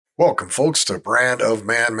Welcome, folks, to Brand of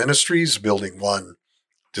Man Ministries, building one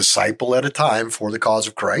disciple at a time for the cause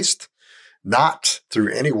of Christ, not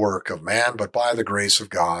through any work of man, but by the grace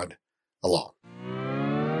of God alone.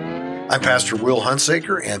 I'm Pastor Will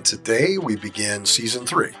Hunsaker, and today we begin Season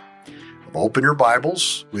 3 of Open Your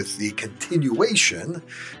Bibles with the continuation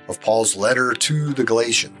of Paul's letter to the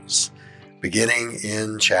Galatians, beginning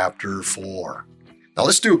in chapter 4. Now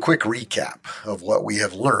let's do a quick recap of what we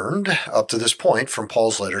have learned up to this point from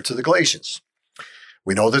Paul's letter to the Galatians.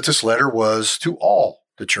 We know that this letter was to all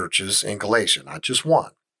the churches in Galatia, not just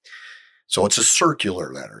one. So it's a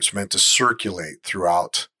circular letter. It's meant to circulate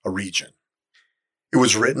throughout a region. It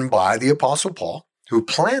was written by the Apostle Paul, who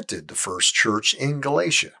planted the first church in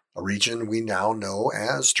Galatia, a region we now know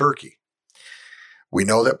as Turkey. We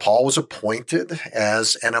know that Paul was appointed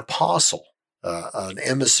as an apostle, an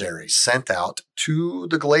emissary sent out to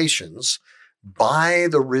the Galatians by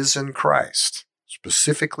the risen Christ,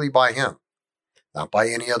 specifically by him, not by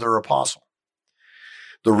any other apostle.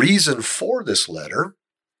 The reason for this letter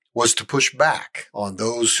was to push back on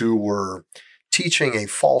those who were teaching a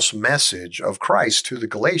false message of Christ to the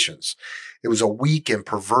Galatians. It was a weak and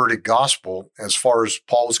perverted gospel. As far as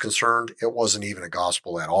Paul was concerned, it wasn't even a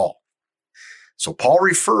gospel at all. So Paul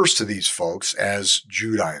refers to these folks as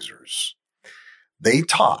Judaizers. They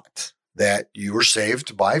taught that you were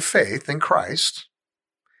saved by faith in Christ,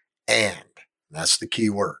 and that's the key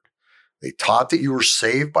word. They taught that you were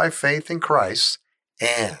saved by faith in Christ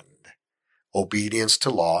and obedience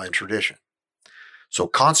to law and tradition. So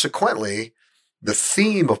consequently, the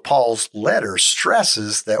theme of Paul's letter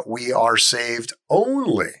stresses that we are saved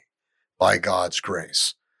only by God's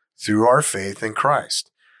grace through our faith in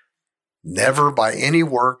Christ, never by any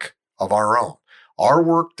work of our own. Our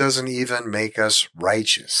work doesn't even make us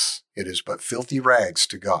righteous. It is but filthy rags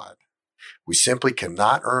to God. We simply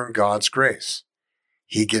cannot earn God's grace.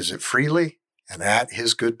 He gives it freely and at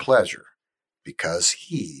his good pleasure because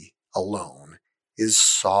he alone is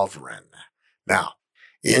sovereign. Now,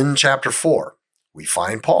 in chapter 4, we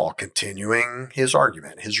find Paul continuing his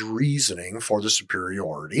argument, his reasoning for the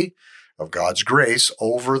superiority of God's grace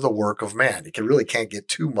over the work of man. He really can't get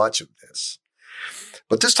too much of this.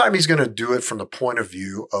 But this time he's going to do it from the point of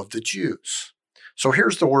view of the Jews. So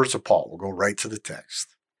here's the words of Paul. We'll go right to the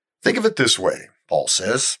text. Think of it this way, Paul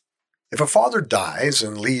says. If a father dies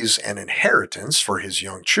and leaves an inheritance for his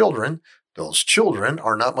young children, those children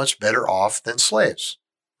are not much better off than slaves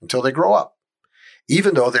until they grow up,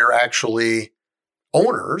 even though they're actually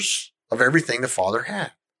owners of everything the father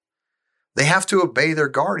had. They have to obey their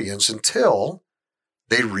guardians until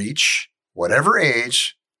they reach whatever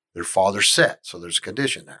age their father set. So there's a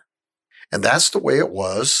condition there. And that's the way it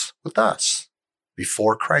was with us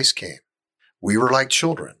before Christ came. We were like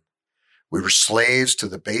children. We were slaves to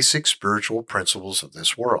the basic spiritual principles of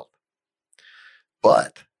this world.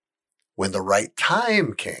 But when the right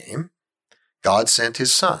time came, God sent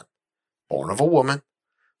his son, born of a woman,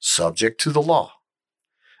 subject to the law.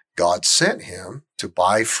 God sent him to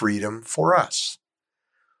buy freedom for us,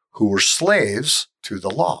 who were slaves to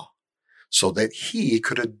the law, so that he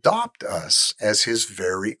could adopt us as his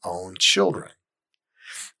very own children.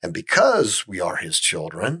 And because we are his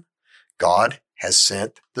children, God has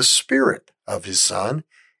sent the Spirit of his Son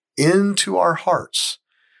into our hearts,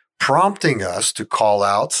 prompting us to call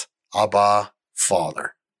out, Abba,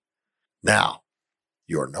 Father. Now,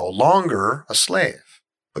 you are no longer a slave,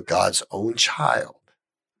 but God's own child.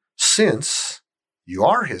 Since you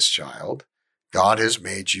are his child, God has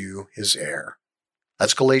made you his heir.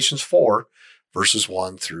 That's Galatians 4, verses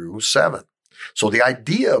 1 through 7. So the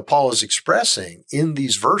idea Paul is expressing in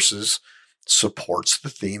these verses supports the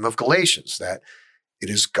theme of Galatians, that it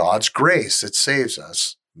is God's grace that saves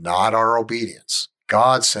us, not our obedience.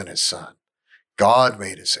 God sent his son. God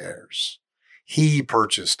made us heirs. He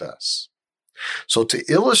purchased us. So to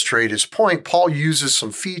illustrate his point, Paul uses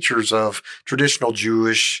some features of traditional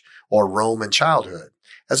Jewish or Roman childhood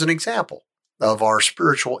as an example of our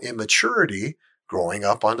spiritual immaturity growing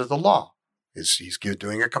up under the law. He's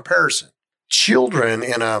doing a comparison. Children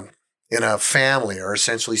in a family are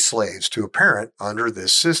essentially slaves to a parent under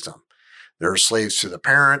this system. They're slaves to the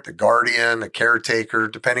parent, the guardian, the caretaker,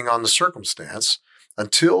 depending on the circumstance,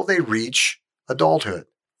 until they reach adulthood,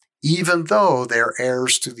 even though they're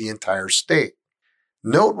heirs to the entire state.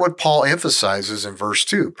 Note what Paul emphasizes in verse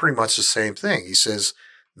 2, pretty much the same thing. He says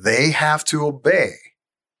they have to obey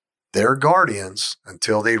their guardians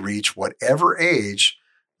until they reach whatever age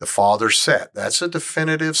the father set. That's a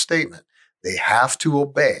definitive statement. They have to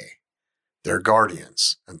obey their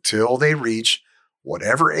guardians until they reach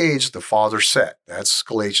whatever age the father set. That's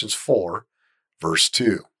Galatians 4, verse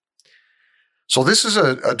 2. So this is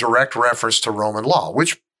a direct reference to Roman law,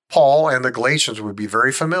 which Paul and the Galatians would be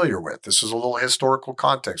very familiar with. This is a little historical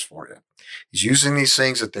context for you. He's using these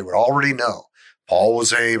things that they would already know. Paul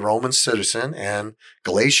was a Roman citizen and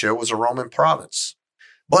Galatia was a Roman province.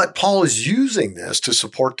 But Paul is using this to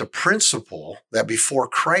support the principle that before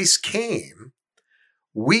Christ came,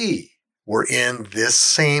 we were in this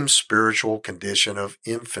same spiritual condition of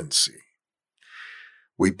infancy.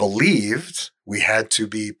 We believed we had to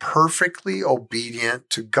be perfectly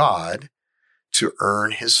obedient to God to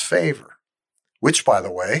earn his favor, which, by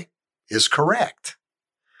the way, is correct.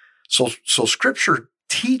 So Scripture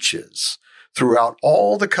teaches throughout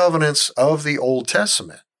all the covenants of the Old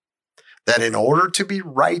Testament that in order to be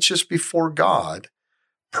righteous before God,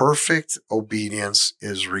 perfect obedience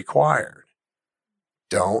is required.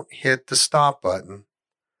 Don't hit the stop button.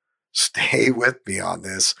 Stay with me on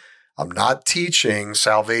this. I'm not teaching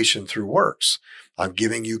salvation through works. I'm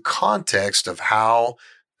giving you context of how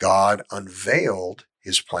God unveiled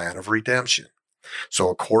his plan of redemption. So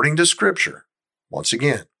according to Scripture, once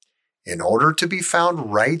again, in order to be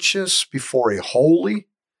found righteous before a holy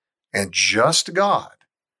and just God,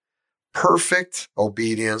 perfect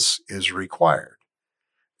obedience is required.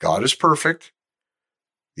 God is perfect.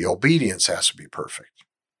 The obedience has to be perfect.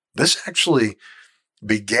 This actually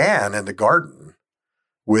began in the garden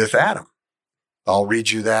with Adam. I'll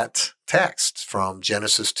read you that text from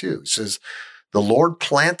Genesis 2. It says, "The Lord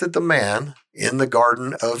planted the man in the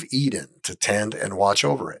Garden of Eden to tend and watch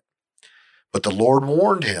over it. But the Lord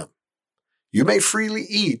warned him, 'You may freely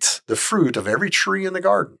eat the fruit of every tree in the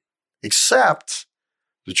garden, except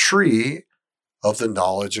the tree of the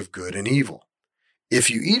knowledge of good and evil.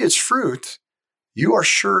 If you eat its fruit, you are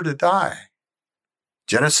sure to die.'"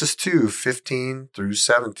 Genesis 2:15 through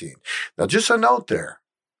 17. Now, just a note there.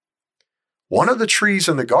 One of the trees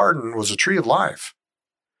in the garden was a tree of life.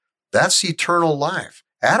 That's eternal life.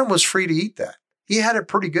 Adam was free to eat that. He had it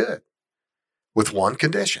pretty good, with one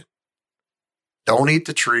condition. Don't eat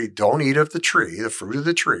the tree. Don't eat of the tree, the fruit of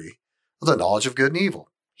the tree, of the knowledge of good and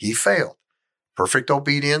evil. He failed. Perfect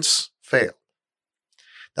obedience failed.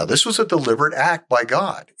 Now, this was a deliberate act by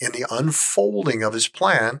God in the unfolding of his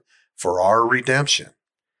plan for our redemption.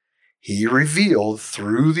 He revealed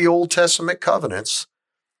through the Old Testament covenants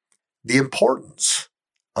the importance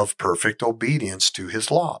of perfect obedience to his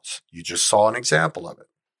laws. You just saw an example of it.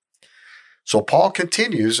 So Paul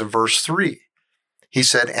continues in verse 3. He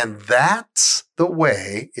said, "And that's the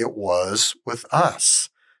way it was with us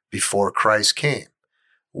before Christ came.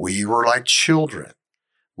 We were like children.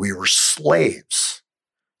 We were slaves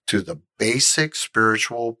to the basic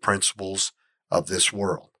spiritual principles of this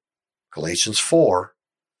world." Galatians 4,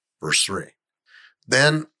 verse 3.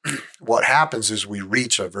 Then what happens is we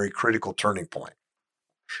reach a very critical turning point.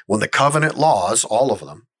 When the covenant laws, all of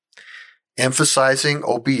them, emphasizing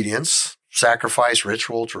obedience, sacrifice,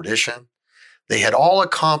 ritual, tradition, they had all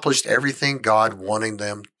accomplished everything God wanted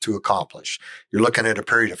them to accomplish. You're looking at a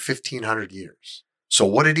period of 1,500 years. So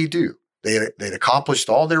what did he do? They'd accomplished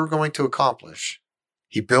all they were going to accomplish.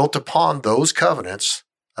 He built upon those covenants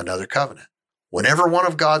another covenant. Whenever one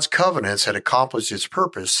of God's covenants had accomplished its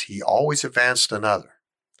purpose, he always advanced another.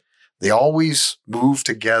 They always move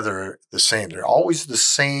together the same. They're always the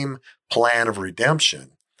same plan of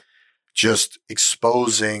redemption, just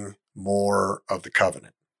exposing more of the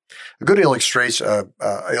covenant. A good illustration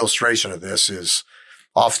of this is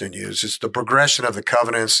often used. It's the progression of the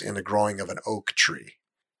covenants in the growing of an oak tree.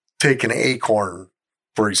 Take an acorn,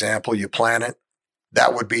 for example, you plant it.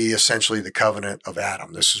 That would be essentially the covenant of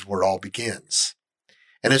Adam. This is where it all begins.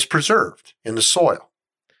 And it's preserved in the soil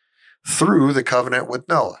through the covenant with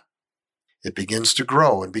Noah. It begins to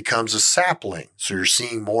grow and becomes a sapling. So you're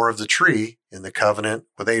seeing more of the tree in the covenant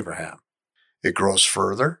with Abraham. It grows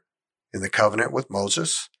further in the covenant with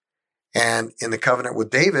Moses. And in the covenant with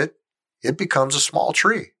David, it becomes a small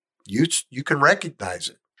tree. You can recognize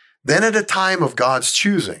it. Then at a time of God's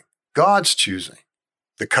choosing,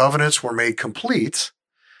 the covenants were made complete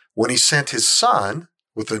when he sent his son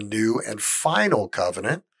with a new and final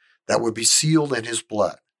covenant that would be sealed in his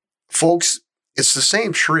blood. Folks, it's the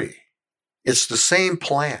same tree. It's the same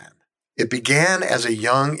plan. It began as a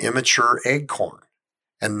young, immature acorn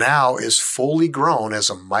and now is fully grown as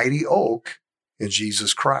a mighty oak in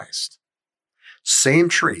Jesus Christ. Same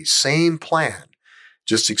tree, same plan,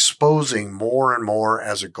 just exposing more and more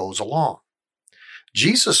as it goes along.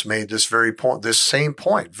 Jesus made this same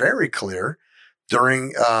point very clear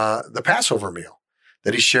during the Passover meal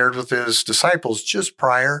that he shared with his disciples just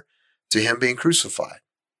prior to him being crucified.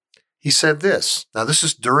 He said this. Now, this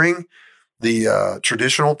is during the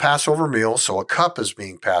traditional Passover meal, so a cup is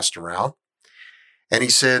being passed around. And he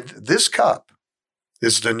said, "This cup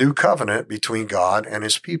is the new covenant between God and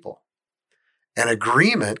his people, an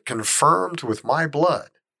agreement confirmed with my blood,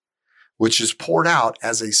 which is poured out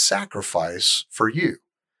as a sacrifice for you.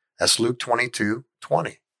 That's Luke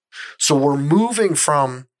 22:20. So we're moving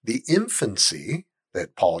from the infancy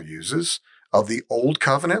that Paul uses of the old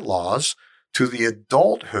covenant laws to the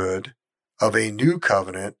adulthood of a new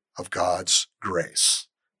covenant of God's grace,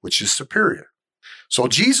 which is superior. So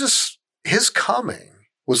Jesus, his coming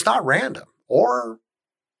was not random, or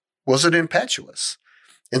was it impetuous?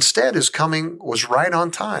 Instead, his coming was right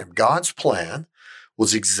on time. God's plan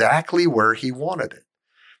was exactly where he wanted it.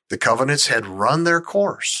 The covenants had run their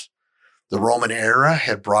course. The Roman era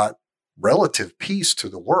had brought relative peace to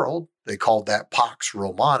the world. They called that Pax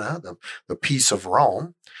Romana, the peace of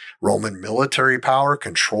Rome. Roman military power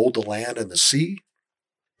controlled the land and the sea.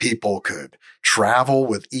 People could travel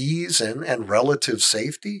with ease and relative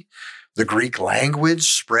safety. The Greek language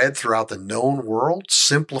spread throughout the known world,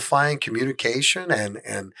 simplifying communication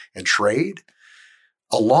and trade.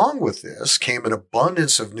 Along with this came an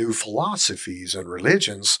abundance of new philosophies and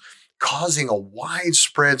religions, causing a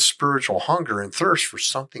widespread spiritual hunger and thirst for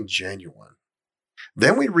something genuine.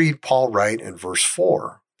 Then we read Paul write in verse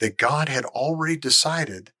 4 that God had already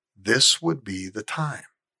decided this would be the time.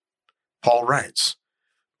 Paul writes,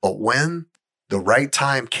 But when the right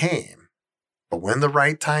time came,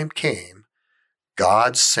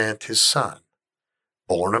 God sent his son,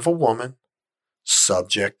 born of a woman,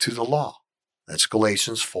 subject to the law. That's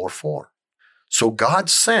Galatians 4:4. So God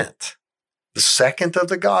sent the second of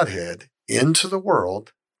the Godhead into the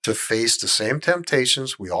world to face the same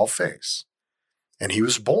temptations we all face. And he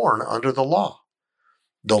was born under the law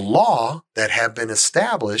that had been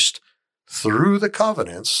established through the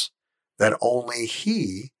covenants that only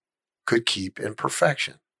he could keep in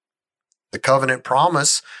perfection. The covenant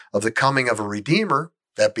promise of the coming of a Redeemer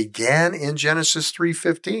that began in Genesis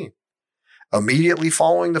 3:15, immediately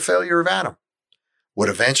following the failure of Adam, would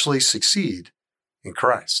eventually succeed in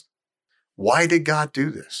Christ. Why did God do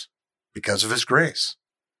this? Because of his grace,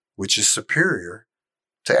 which is superior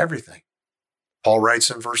to everything. Paul writes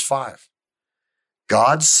in verse 5,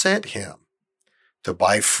 God sent him to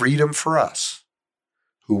buy freedom for us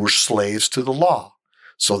who were slaves to the law,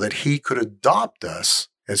 so that he could adopt us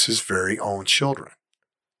as his very own children.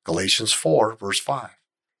 Galatians 4, verse 5.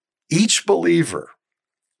 Each believer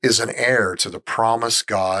is an heir to the promise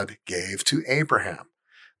God gave to Abraham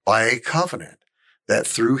by a covenant that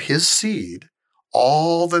through his seed,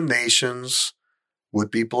 all the nations would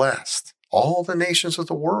be blessed, all the nations of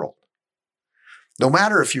the world. No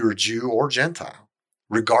matter if you're a Jew or Gentile,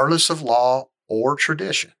 regardless of law or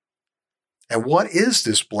tradition. And what is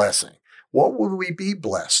this blessing? What will we be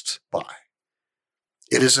blessed by?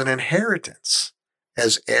 It is an inheritance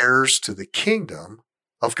as heirs to the kingdom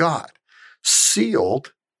of God,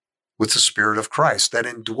 sealed with the Spirit of Christ that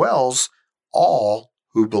indwells all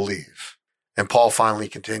who believe. And Paul finally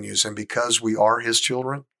continues, and because we are his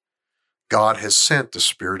children, God has sent the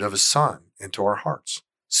Spirit of his Son into our hearts,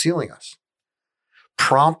 sealing us,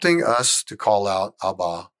 prompting us to call out,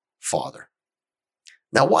 Abba, Father.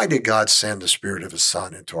 Now, why did God send the Spirit of his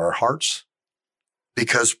Son into our hearts?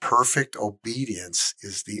 Because perfect obedience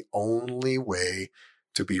is the only way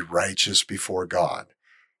to be righteous before God.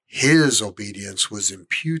 His obedience was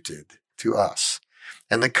imputed to us.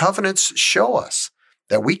 And the covenants show us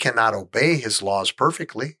that we cannot obey his laws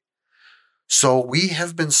perfectly. So we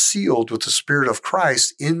have been sealed with the Spirit of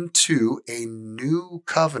Christ into a new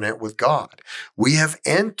covenant with God. We have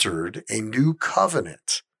entered a new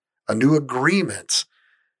covenant, a new agreement,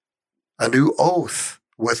 a new oath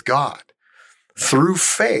with God through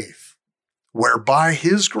faith, whereby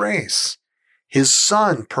his grace, his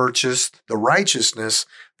Son purchased the righteousness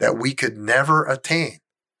that we could never attain.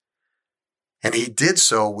 And he did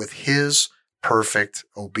so with his perfect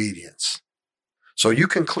obedience. So you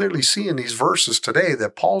can clearly see in these verses today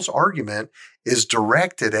that Paul's argument is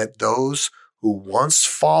directed at those who once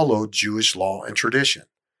followed Jewish law and tradition.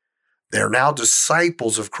 They're now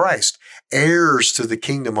disciples of Christ, heirs to the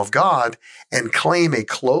kingdom of God, and claim a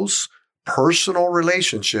close personal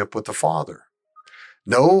relationship with the Father.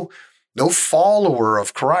 No follower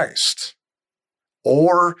of Christ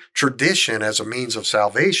or tradition as a means of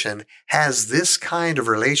salvation has this kind of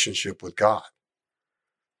relationship with God.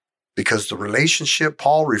 Because the relationship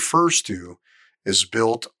Paul refers to is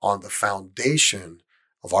built on the foundation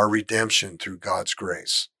of our redemption through God's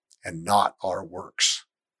grace and not our works.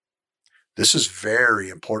 This is very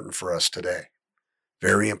important for us today.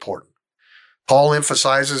 Very important. Paul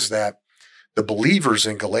emphasizes that the believers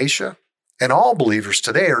in Galatia and all believers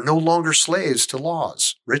today are no longer slaves to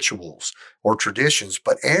laws, rituals, or traditions,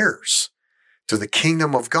 but heirs to the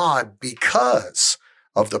kingdom of God because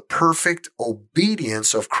of the perfect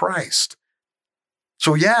obedience of Christ.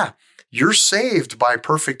 So yeah, you're saved by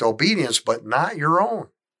perfect obedience, but not your own.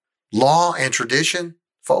 Law and tradition,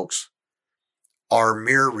 folks, are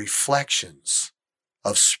mere reflections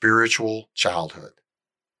of spiritual childhood.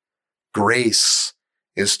 Grace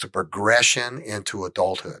is the progression into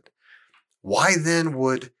adulthood. Why then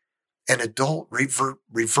would an adult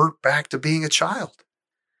revert back to being a child?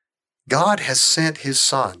 God has sent his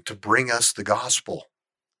Son to bring us the gospel.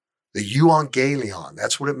 The euangelion,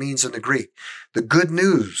 that's what it means in the Greek. The good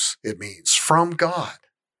news, it means, from God.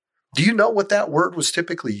 Do you know what that word was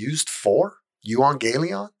typically used for?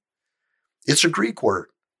 Euangelion? It's a Greek word.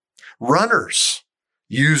 Runners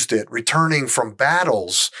used it returning from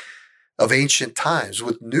battles of ancient times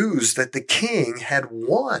with news that the king had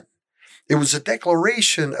won. It was a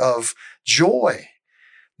declaration of joy.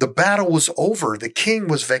 The battle was over. The king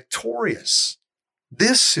was victorious.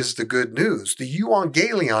 This is the good news, the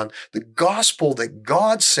euangelion, the gospel that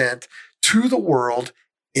God sent to the world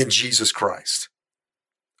in Jesus Christ.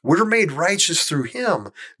 We're made righteous through him,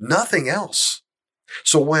 nothing else.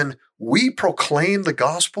 So when we proclaim the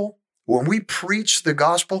gospel, when we preach the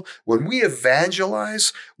gospel, when we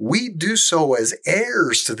evangelize, we do so as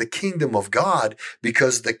heirs to the kingdom of God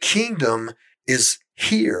because the kingdom is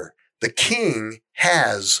here. The king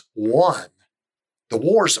has won. The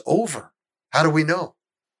war's over. How do we know?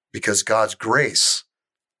 Because God's grace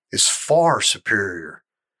is far superior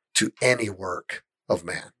to any work of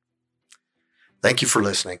man. Thank you for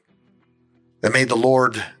listening. And may the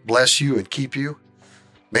Lord bless you and keep you.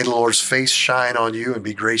 May the Lord's face shine on you and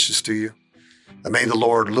be gracious to you. And may the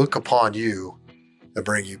Lord look upon you and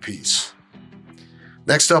bring you peace.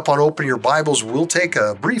 Next up on Open Your Bibles, we'll take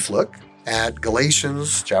a brief look at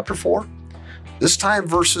Galatians chapter 4. This time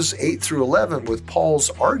verses 8 through 11 with Paul's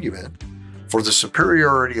argument for the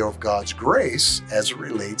superiority of God's grace as it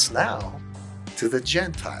relates now to the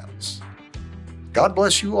Gentiles. God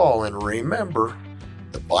bless you all, and remember,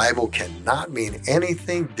 the Bible cannot mean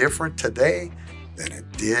anything different today than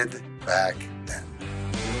it did back then.